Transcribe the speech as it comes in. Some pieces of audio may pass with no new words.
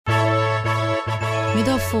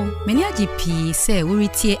Midofo, many GP say we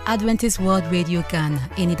retie Adventist World Radio Ghana,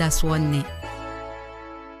 any that's one ne.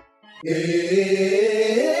 AWR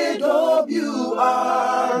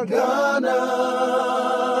Ghana.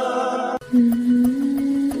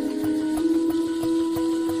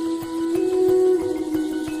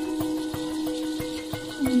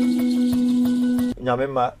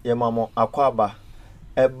 Nyamema yemamo akwaba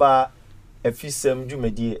eba efisɛm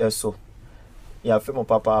dwumadi eso ya fe mo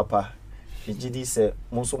papa ejidi se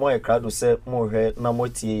monso mo ekrado se mo hwe na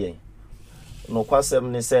motie yen no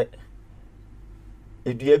kwasɛm ne se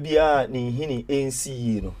edua bia ne hini ensi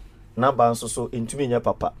yi no na ba nso so entumi nya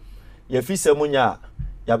papa ya fisɛm nya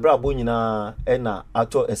ya brabo nyina na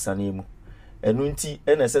ato esane mu enu nti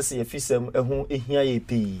na sese ya fisɛm ehu ehia ye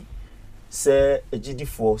pii se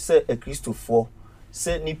ejidifo se ekristofo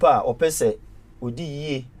se nipa opese odi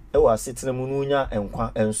yie ewa asetena mu no nya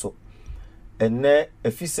enkwa enso enne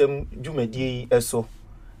efisɛm dwumadie eso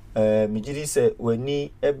migiri se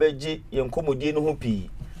wani ebeje ye nkɔmɔdie no ho pii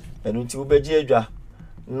enu nti wo beje adwa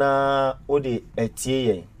na ode etie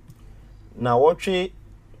yen na wotwe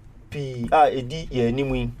pii a edi ye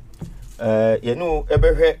animu ye no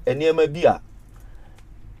ebehwe eniema bi a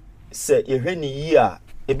se yehwe ni yi a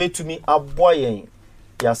ebetumi aboa yen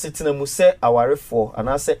ya setena mu se awarefo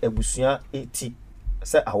anase ebusua eti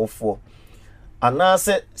se awofo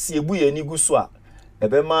anase si ebu ye ni guso a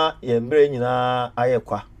ebema ye mbre nyina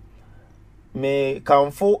ayekwa me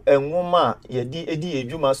kanfo enwoma ye di edi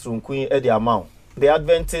edwuma sronkun e di amaw the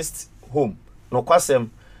Adventist home no kwasem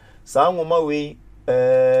sa nwoma we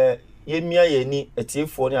ye mia ye ni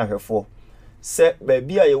etiefo ni ahwefo se ba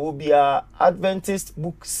bia ye wo bia Adventist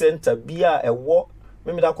book center bia ewo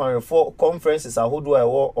memida kwanhwefo conferences ahodo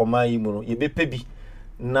ewo oman yi mu no ye bepe bi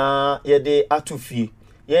na ye de atufie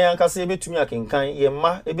ye yankase ebetumi akenkan ye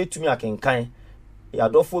ma ebetumi akenkan ya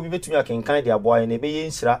dofo bi betumi akenkan de aboa ye na ebe ye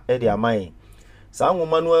nhira e de amaye sa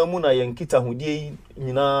nwoma no amu na ye nkita hodie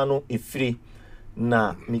nyina no efire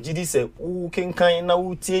na migidi se wo kenkan na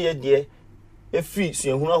wo tie ye de efiri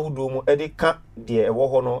suahunu ahodo mu e de ka de ewo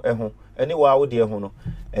ho no eho ene wa wo de ho no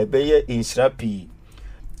ebe ye nhira pii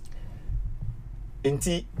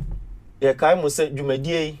enti ye kai mo se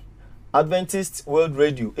dwumadie Adventist World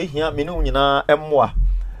Radio ehia me ne nyina emmoa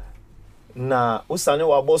na usane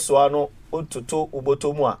wa bosoa no ototo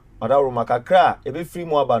ubotomu a madawro makakra ebe free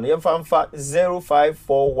mu aba no yemfa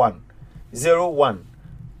 0541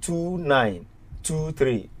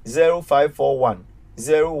 012923 0541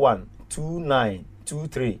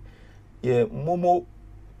 012923 ye Momo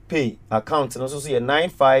Pay account no so ye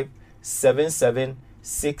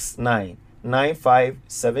 957769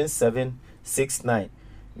 957769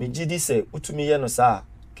 migidi se utumi ye no saa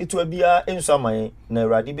kitua bia enso aman na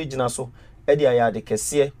awrade begina so e de ayade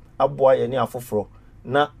kese aboa ye ne afoforo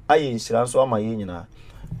na aye nhira nso ama ye nyina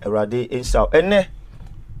awrade enhira enne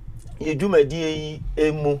ye dwumadie yi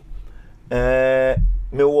emu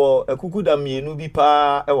mewo akukuda mienu bi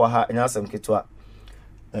pa e wa ha nyasem ketua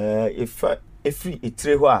efri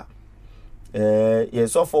etire ho a ye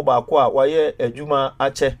sofo ba ko a waye adwuma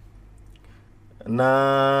ache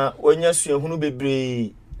na onya suahunu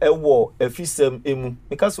bebre ewo efisɛm emu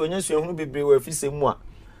because onya suahunu bebre wo efisɛm mu a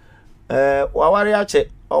waware ache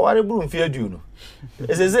waware buru mfi adu no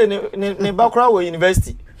ezeze ne bakra wo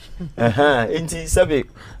university enti sabe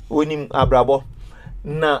onim abrabo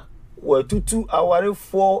na watutu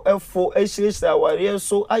awarefo efo ehirehira aware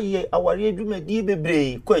so aye aware adwumadi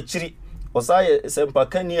bebre ko akiri osaye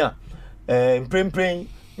sempakani a mprempren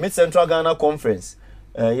mid central Ghana conference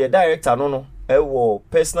ye director no ewo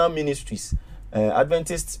personal ministries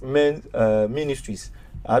Adventist men ministries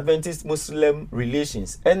Adventist Muslim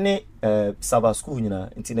relations any Sabbath school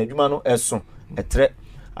nyina nti na adwuma no eso etre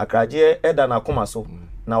akraje eda na koma so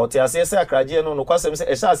na otiase se akraje no kwasem se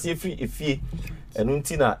ehya ase efri efie enu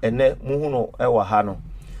nti na ene muhu no ewa ha no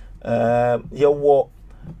ye wo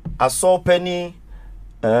asopani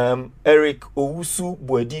Eric Owusu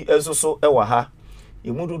Boadi esoso ewa ha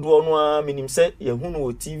yemududu no a minim se yehunu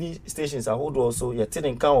o TV stations ahodo so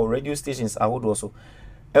yetene nkan o radio stations ahodo so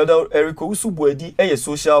Elder Eric Owusu Boadi a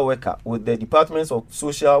social worker with the Department of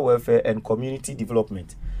Social Welfare and Community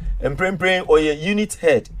Development emprempren or a unit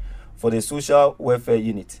head for the social welfare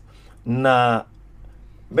unit na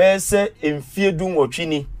bese emfiedun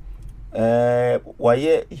wotwini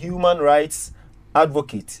waye human rights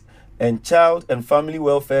advocate and child and family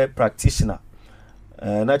welfare practitioner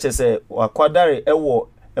na chese wakwadare ewo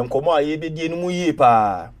enkomo aye bedie no mu yie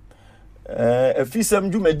pa efisɛm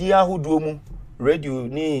dwumadi ahodo mu radio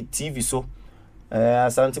ni TV so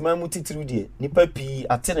asantima mu titiru die nipa pi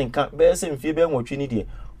atene nka bese mfie be nwotwe ni die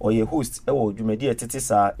oye host ewo dwumadi etete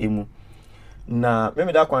saa emu na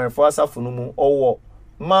me da kwan for asafo no mu owo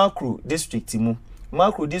macro district mu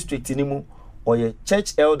ni mu oye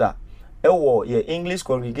church elder ewo ye English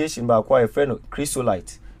congregation ba kwa friend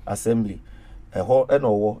Christolite assembly eho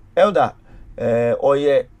enowo elder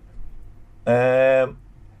oye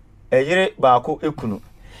eyire baako ekunu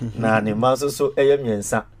na ne manso so eye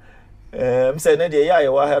miensa mse ne de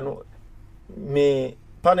ya wa ha no me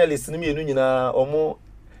panelists ni mienu nyina omo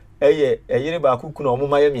eyire baako kunu omo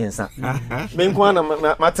maye miensa me nko na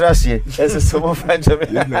matrashie ese so mo fanje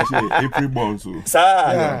me April bonds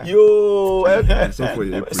sa yo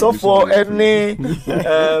so for any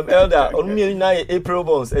elder on mienu na April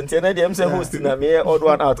bonds enti na de mse host na me odd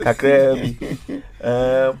one out kakra bi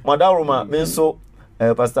Madaruma me so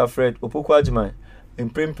Pastor Fred Opokuajiman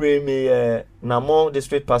imprempre me Namon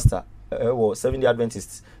district pastor wo 70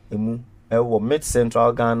 Adventists emu wo Mid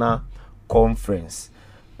Central Ghana conference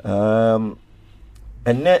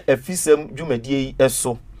ene Efisɛm dwumadie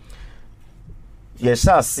eso ye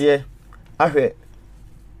sha ase ahwe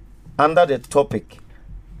under the topic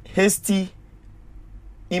hasty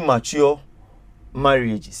immature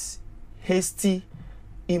marriages.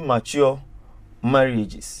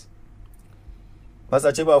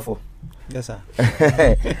 Pastor Chebafo. Yes, sir.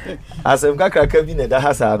 Asem kakra ka bi na da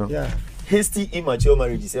hasa no. Yeah. Hasty immature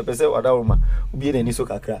marriages. E pese wada wo ma obi na ni so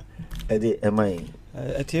kakra e de e man.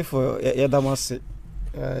 Etiefo ya damase.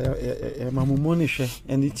 Mamumo ni hwe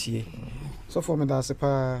eni tie. So for me da se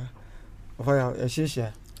pa ofa ya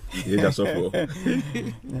hihia. Ye da so for.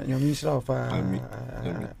 Nyamishra pa. Amen.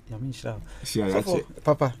 Nyamishra. So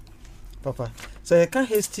Papa. So you can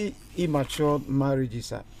hasty immature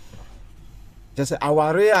marriages. Just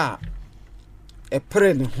aware a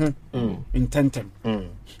pray ne ho intentem.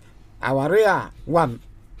 Aware a one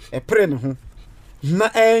e pray ne ho na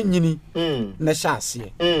anyini na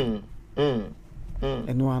hyase.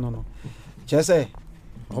 Eno ano no. Chese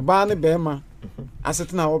oba ne bema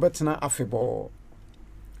asetena obetena afebo.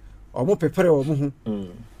 Omo pepere omo ho.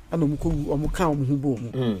 Ana omo ka omo ho bo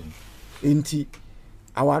mu. Enti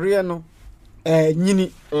aware no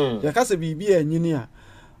nyini. Yakase bibi nyini a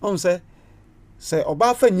on se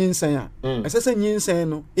oba fa nyinsan a esese nyinsan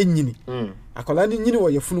no enyini akola ni nyini wo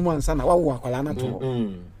yefunu mu ansa na wawo akola na to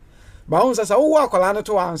ba on sa wo akola na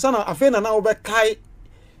to ansa na afi na wo be kai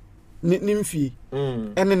ni mfie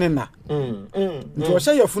enene na nti wo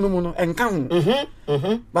hye yefunu mu no enka ho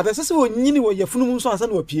but esese wo nyini wo yefunu mu so ansa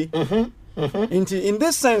na wapie nti in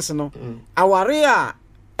this sense no aware a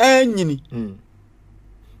enyini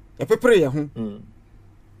ya pepere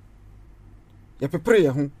ye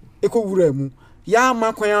ho ekowura mu ya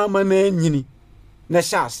makwan ama na nyini na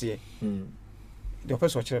hyase de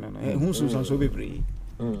opeso kire no hu sunsan so bebre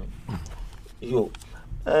yo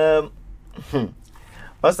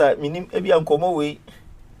Pastor minim ebi ankomo we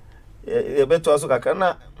e beto aso kakra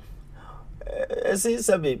na ese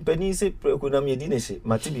sabe pani se prekunam yedi ne hye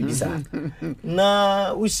mate bibisa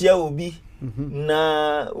na uhyia obi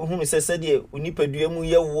na uhunu se de unipadua mu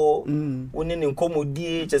yewo woni ne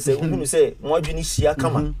nkɔmɔdie kyese uhunu se mo adwene hyia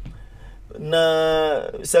kama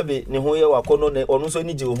na sabe ne ho ye wakono ne ono so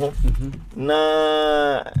ni je ho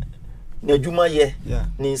na adwuma ye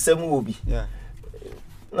ne nsɛm wo bi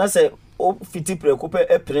na se o fiti preocupe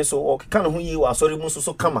epre so o kan ho yi wa sorry mu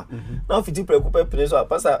so kama na fiti preocupe epre so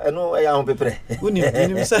pasa eno e ya ho pepre uni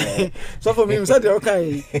say so for me say de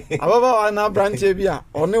okay ababa wa na branch bi a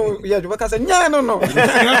one ye jo ka say nya no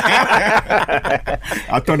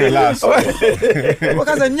atone last o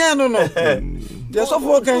ka say nya no je so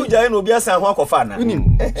for okay uja no obi asan ho akofa na uni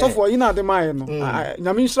so for ina de mai no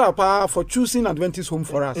nyamishra pa for choosing Adventist Home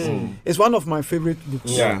for Us is one of my favorite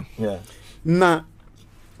books. Yeah. Na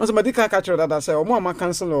so medical catcher that say omo ama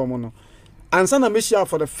cancel omo no ansa na meshia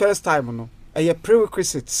for the first time no a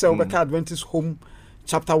prerequisite say obeka Adventist Home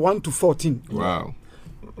chapter 1 to 14. Wow.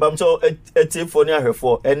 Bam so for ni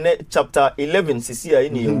ahwefo ene chapter 11 sisi a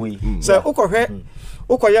ni ewe say ukohwe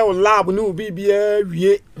ukoye wo lab ni obi bia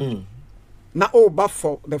wie na oba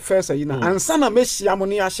for the first year na ansa na meshia mo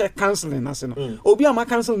ni a share counseling na se no obi ama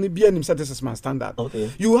counsel ni bia nim say this is my standard.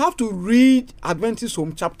 Okay. You have to read Adventist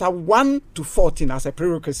Home chapter 1 to 14 as a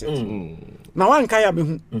prerequisite. Now one kaya be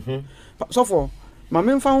hu. So for my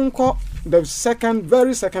main found the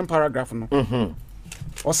very second paragraph no.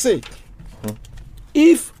 Or say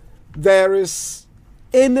if there is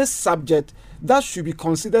any subject that should be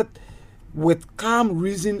considered with calm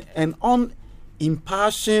reason and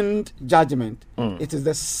unimpassioned judgment, it is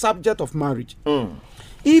the subject of marriage.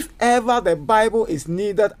 If ever the Bible is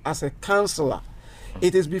needed as a counselor,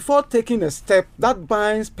 it is before taking a step that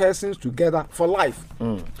binds persons together for life.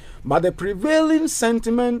 But the prevailing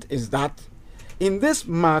sentiment is that in this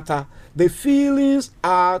matter, the feelings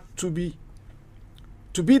are to be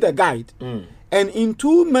the guide. And in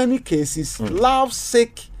too many cases,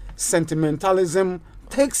 love-sick sentimentalism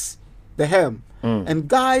takes the helm and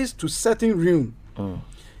guides to certain ruin.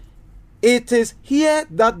 It is here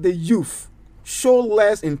that the youth show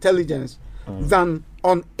less intelligence than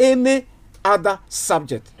on any other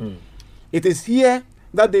subject. It is here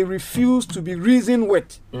that they refuse to be reasoned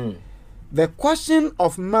with. The question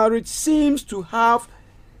of marriage seems to have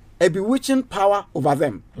a bewitching power over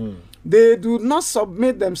them. They do not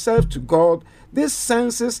submit themselves to God. These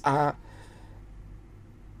senses are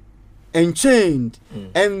enchained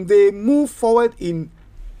and they move forward in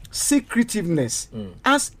secretiveness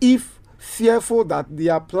as if fearful that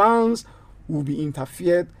their plans will be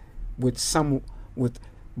interfered with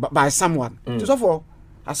by someone. So for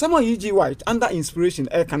as someone E.G. White under inspiration,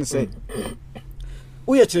 I can say,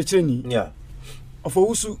 we are churcheni, of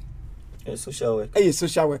a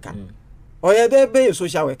social worker. Or there be a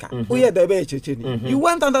social worker. We are there be churcheni. You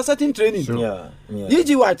went under certain training.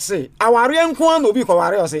 E.G. White say, our young one will be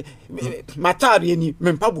our say, Matari any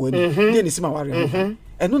Mempabu any Sima.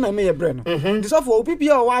 And no, I may a brain. This of all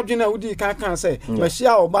people are watching out, you can't say,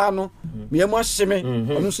 Machia Obano, me a mashime,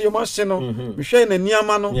 and see a machino, Michelle and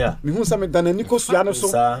Niamano, me who some than a Nicosiano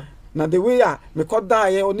so. Now the way I me could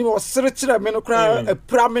die, only was searching a menocra, a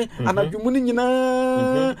prame, and a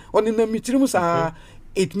Jumunina on in the Mitrimus.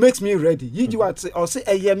 It makes me ready. You what say, or say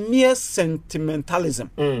a mere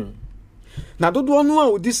sentimentalism. Now, don't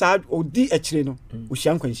know this or the Echreno, which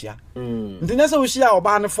young Quincia. The next we see our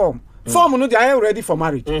banner form. Form no, they are ready for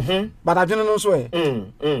marriage. But I don't know swear.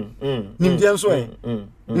 Nimdian swear.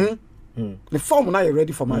 The form now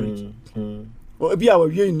ready for marriage. Or be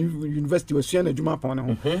our year in university was sharing a Juma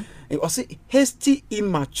upon it was hasty,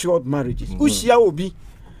 immature marriages. Ushia will be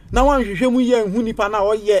now one you hear me young Hunipana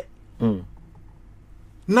or yet.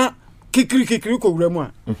 Na kikiri ko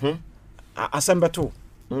gremwa asembeto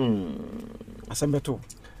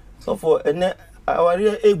so for ene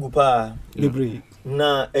aware egu pa libre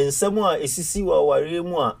na nsɛm a esisi wa aware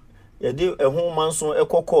mu a yɛde ɛho manso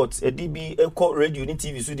ɛkɔ court ɛde bi ɛkɔ radio ni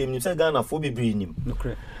TV so dem ni sɛ Ghana fo bebre nim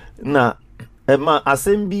na ɛma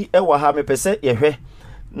asɛm bi ɛwɔ ha mepɛsɛ yɛhwɛ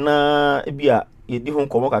na bia yɛdi ho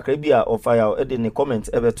nkɔmɔ kakra bi a ɔfaya ɛde ne comment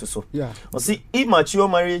ɛbɛto so see immature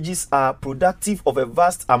marriages are productive of a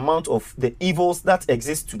vast amount of the evils that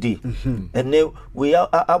exist today and now we are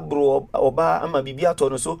abro oba ama bibia to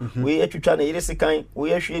no so we atwitwa na yere sekan we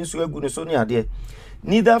ahwe nsu agu no so ne ade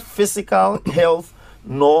neither physical health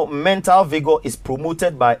nor mental vigor is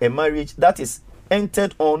promoted by a marriage that is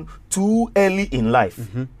entered on too early in life.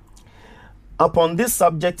 Upon this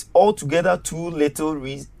subject, altogether too little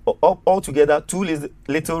reason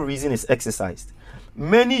is exercised.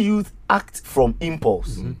 Many youth act from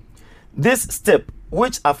impulse. This step,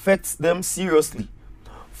 which affects them seriously,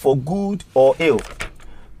 for good or ill,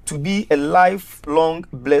 to be a lifelong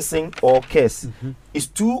blessing or curse, is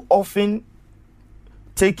too often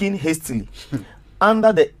taken hastily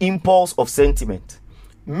under the impulse of sentiment.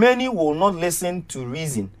 Many will not listen to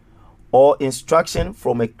reason or instruction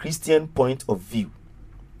from a Christian point of view.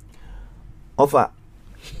 Offer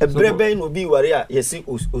a brebe no be warrior, yesi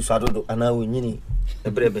usadodo, and I will need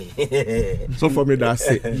a brebe. So for me, that's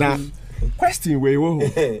it. Now, question where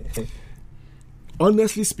you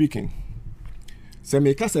honestly speaking, se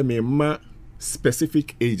me kase me ma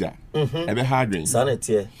specific age, ebe hardring.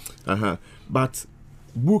 Sanity. But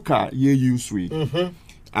booker ye use we,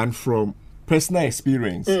 and from personal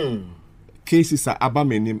experience. Cases are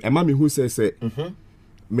abamenim. A mammy who says,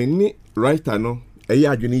 many writer no, a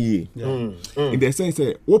yardini ye. In the sense,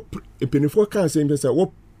 what a penny for can say, what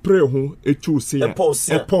pray who a true say, a pause,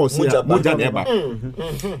 Muja never.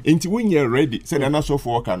 Into when you're ready, send an answer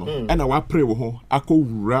for cano, and our pray who I call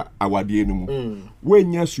ra our dienum.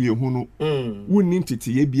 When yes, you who wouldn't it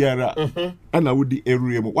ye biara, and I would the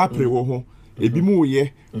area, what pray who a bimu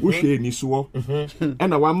ye, wish ye ni so,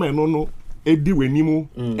 and our man no. Edi wenimu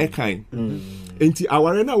ekan enti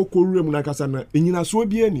aware na okorure mu na kasa na enyina so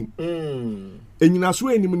bi anim enyina so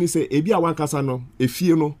anim ni se ebi a wan kasa no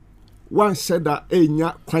efie no wan sheda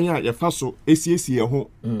enya kwan a ye fa so esiesie ho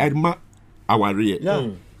edma aware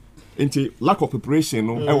enti lack of preparation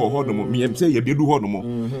no e wo ho no me em say ye bi du ho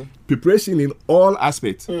no preparation in all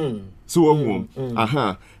aspects so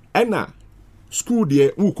ena school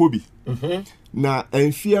de wo kobi na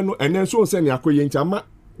enfie no enen so se ne akoye nti ama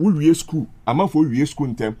we school amount for we school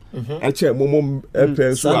ntem eche momom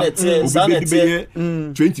penso obi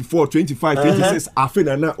 24 25 26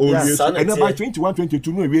 afena na o and by 21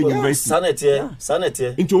 22 no we university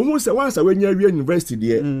sanity into who say once we near university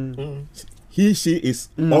there he she is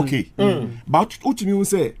okay. But what you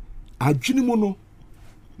say adwene mu no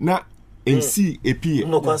na ensi epie.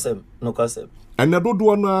 No concept. And na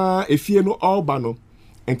dodo na efie no all ba no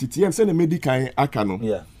entity em say na medical aka no.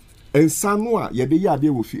 Yeah. Ensa no a ye de ya de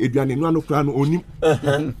wo fi eduane no anokra no onim.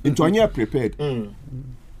 Into anya prepared.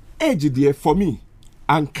 Age there for me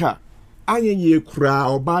anka ayenye kura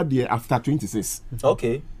oba there after 26.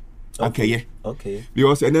 Okay. Okay.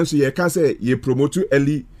 Because and then so you can say you promote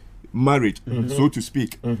early marriage, so to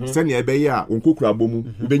speak. Send ye be ya onko kura bomu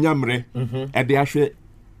benyamre e de ahwe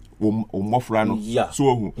mofra no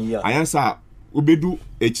so hu ayansa obedu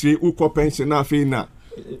echire ukọ pension na afi na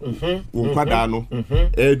kwada no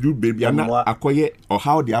edu baby na akoye or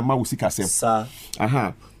how the ama usika sem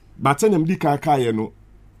aha but them di ka ye no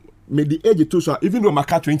me the age to so even though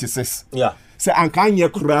maka 26 say anka anye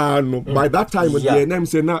kura no by that time the name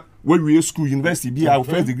say na we school university be our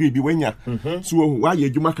first degree be wenya so why ye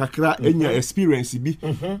djuma kakra enya experience bi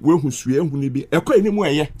we hu sue hu ni bi ekọ eni mu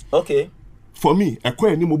eye okay for me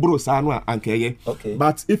ekọ eni mu bro sa no anka eye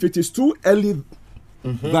but if it is too early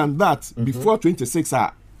than that before 26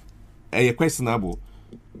 are questionable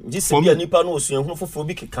just be nipa no osu ehun foforo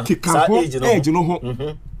bi keka sa age no ho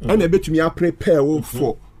and ebetumi a prepare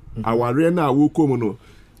for our na wo komu no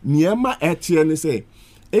niema etie ne say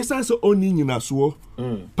esa so oni nyina so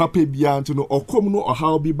papa bia nto no okom no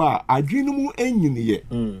ohaw bi ba adwenu mu enyini ye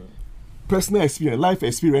personal experience life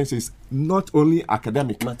experiences not only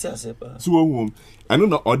academic so won eno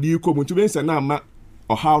na odi komu to be say na ma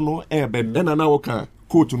ohaw no ebe na wo kan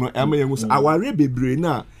coat no ema yengu aware bebre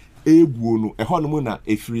na eguo no eho no mu na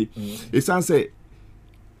efiri esa say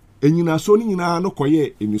enyina so ni nyina no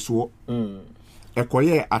koye eniso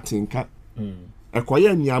ekoye atinka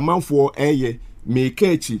ekoye niamanfo eye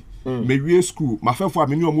mekechi me wie school mafefo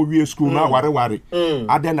ameni omo wie school na ware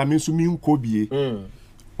ade na me nso mi nkobie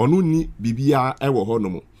onu ni bibia ewo ho no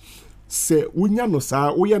mo se wonya no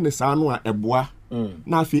saa woye ne saa no a eboa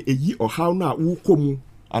na afi eyi ohaw na wukomu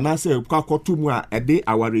ana se kwakoto mu a ede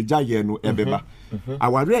awareja ye no ebeba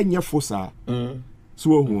aware enye fo saa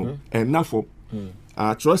so hu enafo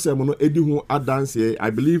trust em no edi hu adanse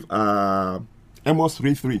I believe Amos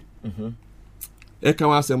 3:3 eka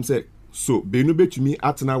wa asem se so benu betumi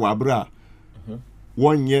atena wabra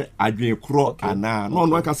wonye adwen kro ana no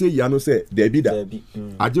no aka se ya no se dabi da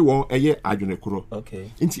age won eye adwen kro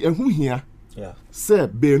nti ehu hia se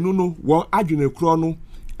benu no won adwen kro no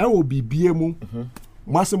e wo bibie mu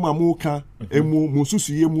masem amuka emu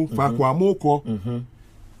mususuye mu fa kwa amukọ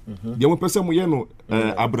de mo pese mo ye no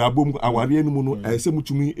abrabom aware enu mu no se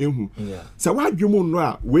mutumi ehu se wadwemu no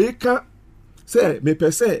a we ka se me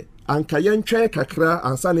pese anka yentwe kakra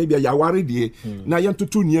ansa na bia yaware die na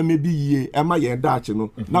yentoto niam bi yie ema ye daache no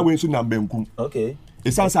na we nso na mbankum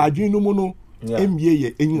esansa adwin no mu no emie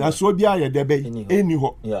ye enyina so bia ye de be eni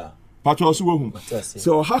ho patro so wo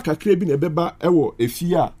so ha kakra bi na beba ewo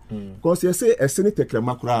efia cause ye say esene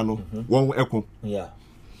tekrema kura no won eko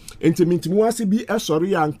entimintimu ase bi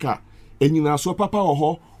esori anka enyina so papa ho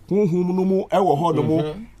ho hunhum no mu ewo ho no mu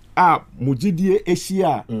mujidie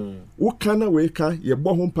ehia woka na weka ye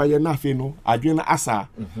bo ho mpa ye na afi no adwen na asa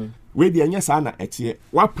we de anya sa na etie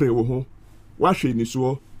wapre wo ho wahwe ni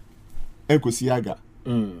so enkosi aga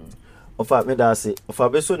ofa me da ase ofa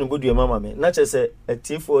be so ni bodu mama me na che se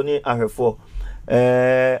etifo ni ahwefo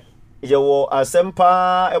ye wo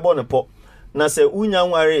asempa ebo ne po na se unya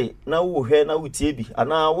nware na wo hwe na wutie bi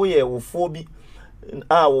ana wo ye wofo bi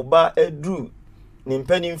wo ba edru ni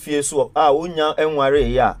mpani mfie so unya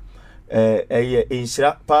enware ya eye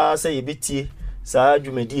enhira pa se yebitie saa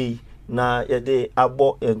dwumadie na yede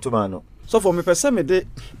abo entuma no so for me person me de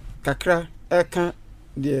kakra eka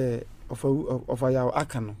de of our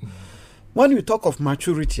aka no when we talk of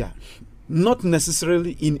maturity not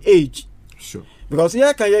necessarily in age sure because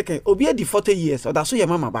here can obi di 40 years or that so your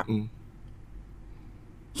mama ba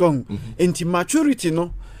so into maturity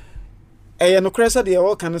no no cresa de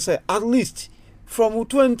all can say at least from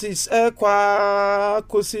 20s kwa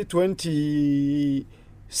kosi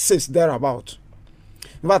 26 thereabout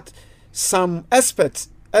but some experts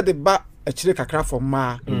at the back actually kakra for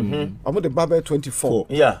ma omo the barber 24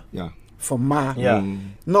 yeah for ma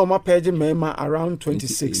no ma page mema around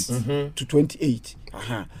 26 to 28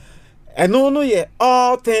 and no yeah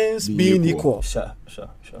all things being equal sure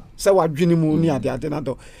so what dwini mu ni ade na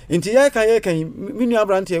do nti ye kan minu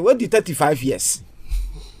abrante we di 35 years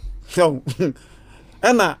so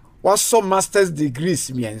and was some master's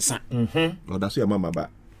degrees miensa oh that's your mama ba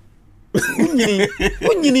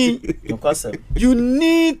you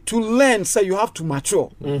need to learn, so you have to mature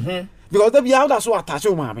because there be how that's what attach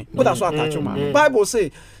mommy. What that's what attach mommy. Bible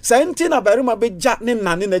say, "Senti na barima be jat ne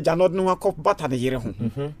na ne janod no akọ bata ne yere ho."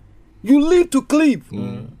 You live to cleave.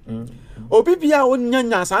 Obi bia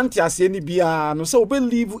onyanya santi ase ni bia no say obi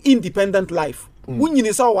live independent life.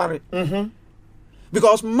 Unyini sa worry.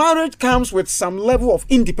 Because marriage comes with some level of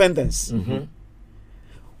independence.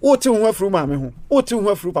 O ti ho afru maame ho, o ti ho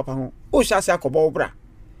afru papa ho. O hya se akobo obra.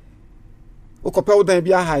 O kopɛ wo dan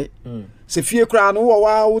bia hai. Se fie kra no wo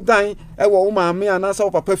wa wo dan e wo maame anasa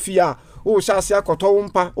wo papa fie a o hya se akɔtɔ wo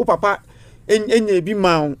mpa, wo papa enya bi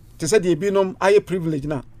ma wo. Te say de bi nom aye privilege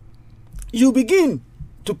na. You begin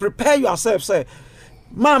to prepare yourself, say,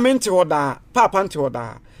 maame nti oda, papa nti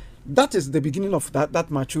oda. That is the beginning of that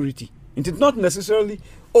maturity. It is not necessarily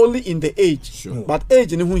only in the age, but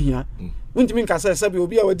age in who here. When you mean can say will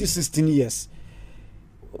be already 16 years.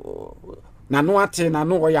 Na no ate na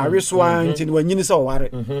no ya reswa nti when you so worry.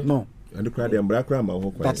 No. And the crowd and black grandma.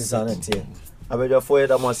 That is it. Abeja for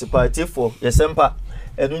the municipality for yesempa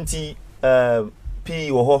enunti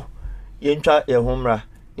P wo ho yentwa ye homra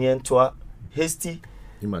yentoa hasty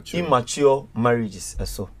immature marriages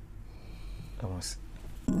eso.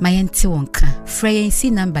 Mayanti wonka.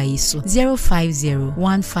 Freyensi number iso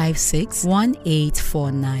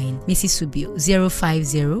 050-156-1849. Mrs. Subio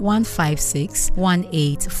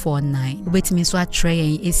 050-156-1849. Wait me so a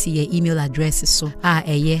tray esi email address so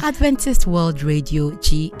Adventist World Radio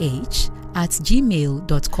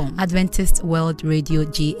GH@gmail.com. Adventist World Radio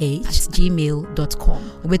GH@gmail.com.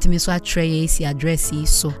 Wait me so a tray esi address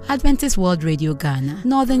so Adventist World Radio Ghana,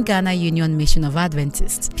 Northern Ghana Union Mission of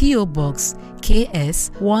Adventists, PO Box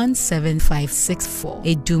KS 17564,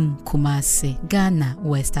 Edum, Kumasi, Ghana,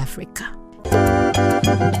 West Africa.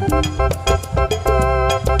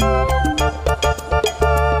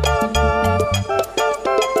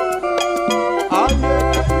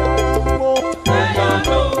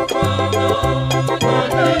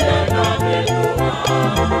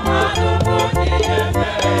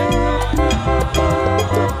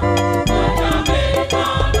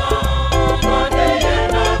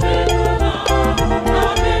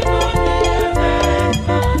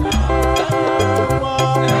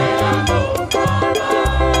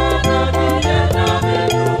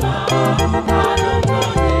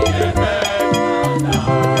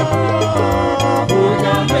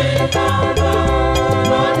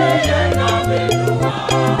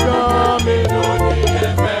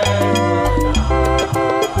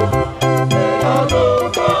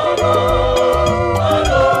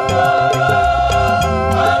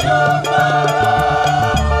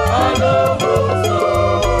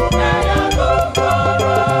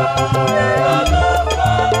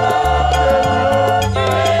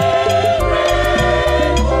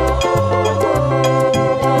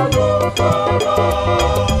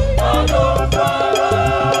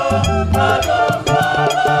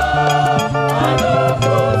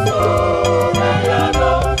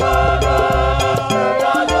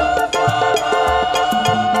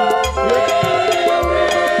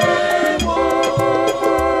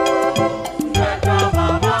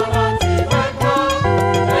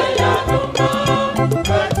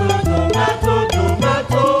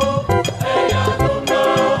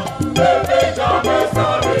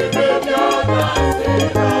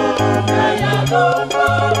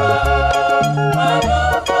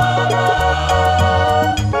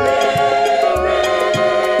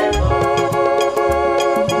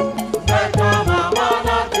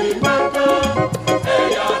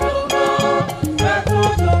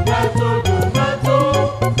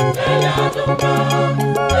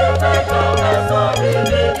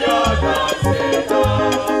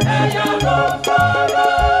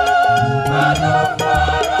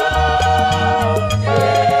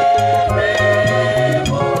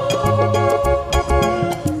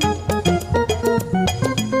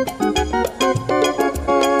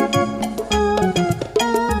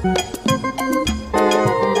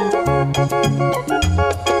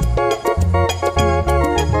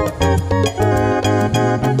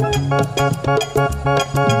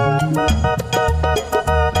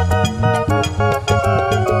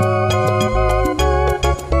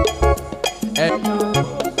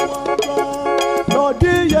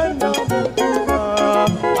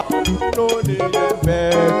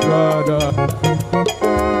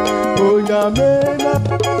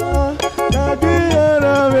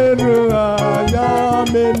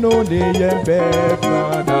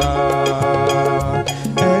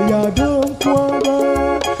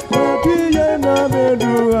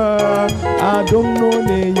 I don't know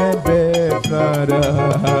the better.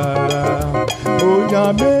 Oh,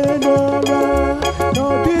 ya me no no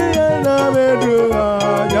the na me do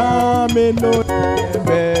ya me no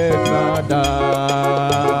better.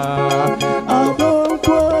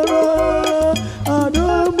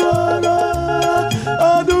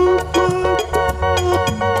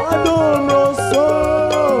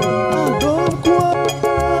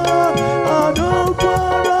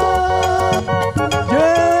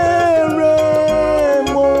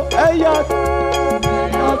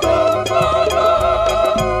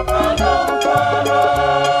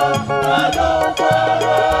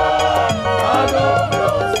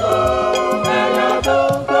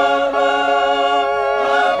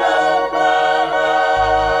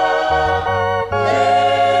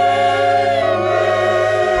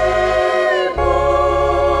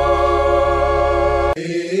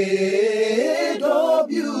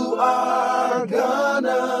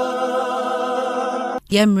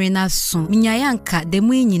 Yemrena so. Minyayanka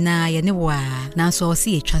demu nyina ye ne wa. Nanso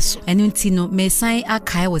osi etwa so. Enu nti no mesan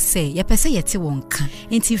akai wo se yepese yete wonka.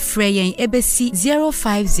 Nti frɛ yɛn ebesi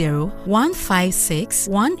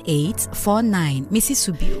 050-156-1849. Missy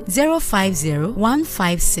Subio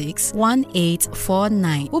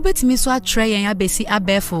 050-156-1849. Ubetimi so atre yɛn abesi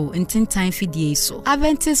abefo ntintan fidie so.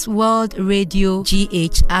 Adventist World Radio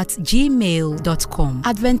GH@gmail.com.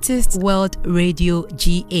 Adventist World Radio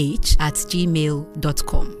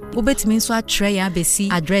GH@gmail.com. Ubetimi so atre yɛn abesi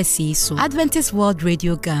address so. Adventist World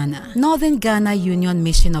Radio Ghana, Northern Ghana Union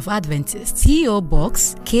Mission of Adventists, PO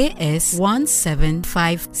Box KS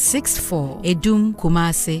 17564, Edum,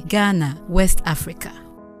 Kumasi, Ghana, West Africa.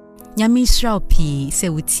 Nyami Shrao P se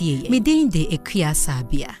wutie midin de Ekuya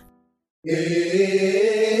Sabia.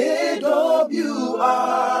 AWR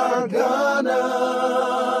Ghana.